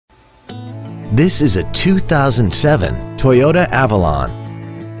This is a 2007 Toyota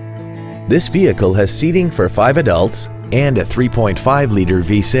Avalon. This vehicle has seating for 5 adults and a 3.5-liter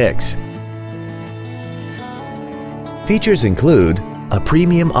V6. Features include a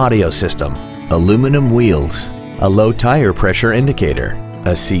premium audio system, aluminum wheels, a low tire pressure indicator,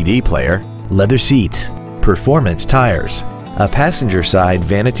 a CD player, leather seats, performance tires, a passenger side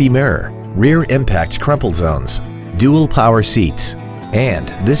vanity mirror, rear impact crumple zones, dual power seats, and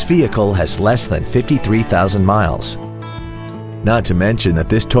this vehicle has less than 53,000 miles. Not to mention that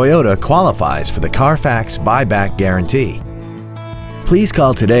this Toyota qualifies for the Carfax buyback guarantee. Please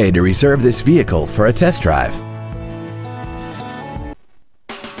call today to reserve this vehicle for a test drive.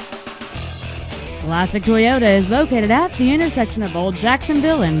 Classic Toyota is located at the intersection of Old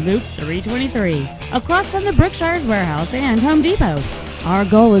Jacksonville and Loop 323, across from the Brookshire's Warehouse and Home Depot. Our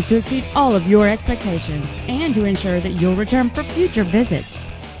goal is to exceed all of your expectations and to ensure that you'll return for future visits.